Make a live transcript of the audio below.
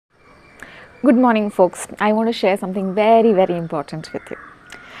Good morning, folks. I want to share something very, very important with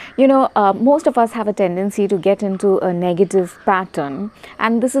you. Most of us have a tendency to get into a negative pattern,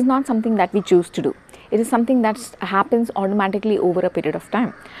 and this is not something that we choose to do. It is something that happens automatically over a period of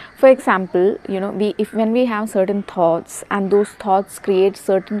time. For example, when we have certain thoughts and those thoughts create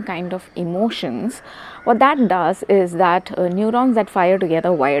certain kind of emotions, what that does is that neurons that fire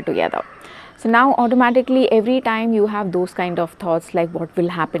together wire together. So now automatically every time you have those kind of thoughts like what will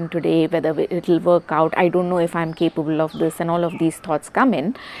happen today, whether it will work out, I don't know if I'm capable of this, and all of these thoughts come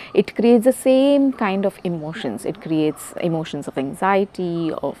in, it creates the same kind of emotions. It creates emotions of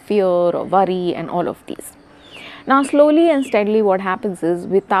anxiety or fear or worry and all of these. Now slowly and steadily what happens is,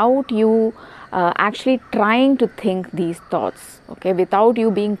 without you actually trying to think these thoughts, okay, without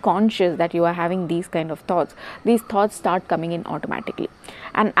you being conscious that you are having these kind of thoughts, these thoughts start coming in automatically.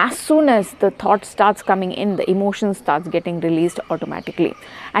 And as soon as the thought starts coming in, the emotion starts getting released automatically,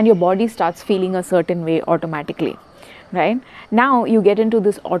 and your body starts feeling a certain way automatically. Right now you get into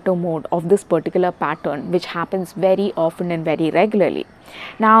this auto mode of this particular pattern, which happens very often and very regularly.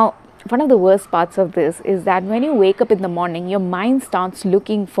 Now one of the worst parts of this is that when you wake up in the morning, your mind starts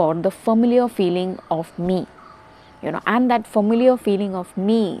looking for the familiar feeling of me, and that familiar feeling of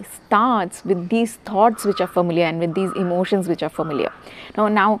me starts with these thoughts which are familiar and with these emotions which are familiar.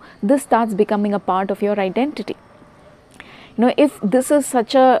 Now this starts becoming a part of your identity. If this is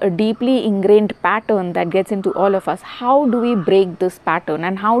such a deeply ingrained pattern that gets into all of us, how do we break this pattern,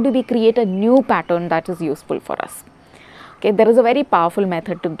 and how do we create a new pattern that is useful for us? Okay, there is a very powerful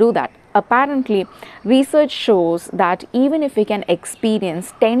method to do that. Apparently, research shows that even if we can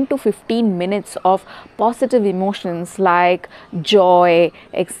experience 10 to 15 minutes of positive emotions like joy,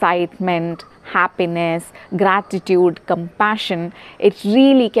 excitement, happiness, gratitude, compassion, it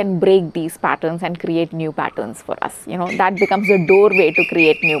really can break these patterns and create new patterns for us. That becomes a doorway to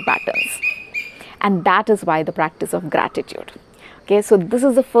create new patterns. And that is why the practice of gratitude. Okay, so this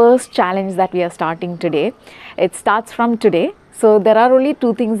is the first challenge that we are starting today. It starts from today. So there are only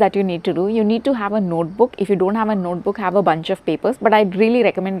two things that you need to do. You need to have a notebook. If you don't have a notebook, have a bunch of papers, but I'd really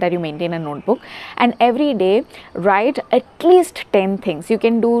recommend that you maintain a notebook, and every day write at least 10 things. You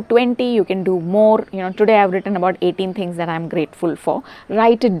can do 20, you can do more. Today I've written about 18 things that I'm grateful for.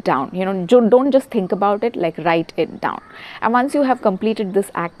 Write it down. Don't just think about it, like write it down. And once you have completed this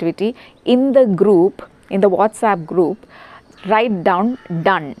activity in the group, in the WhatsApp group, write down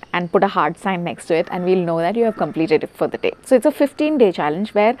done and put a heart sign next to it, and we'll know that you have completed it for the day. So it's a 15-day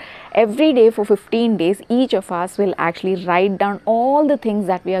challenge where every day for 15 days each of us will actually write down all the things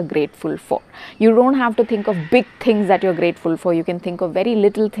that we are grateful for. You don't have to think of big things that you're grateful for. You can think of very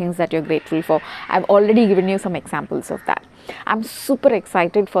little things that you're grateful for. I've already given you some examples of that. I'm super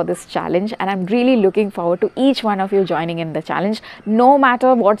excited for this challenge, and I'm really looking forward to each one of you joining in the challenge. No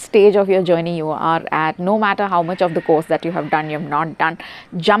matter what stage of your journey you are at, no matter how much of the course that you have done, you have not done,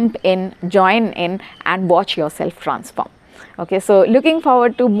 jump in, join in, and watch yourself transform. Okay, so looking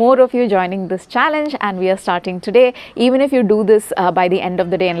forward to more of you joining this challenge, and we are starting today. Even if you do this by the end of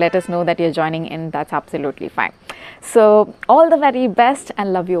the day and let us know that you're joining in, that's absolutely fine. So all the very best,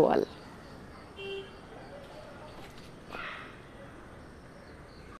 and love you all.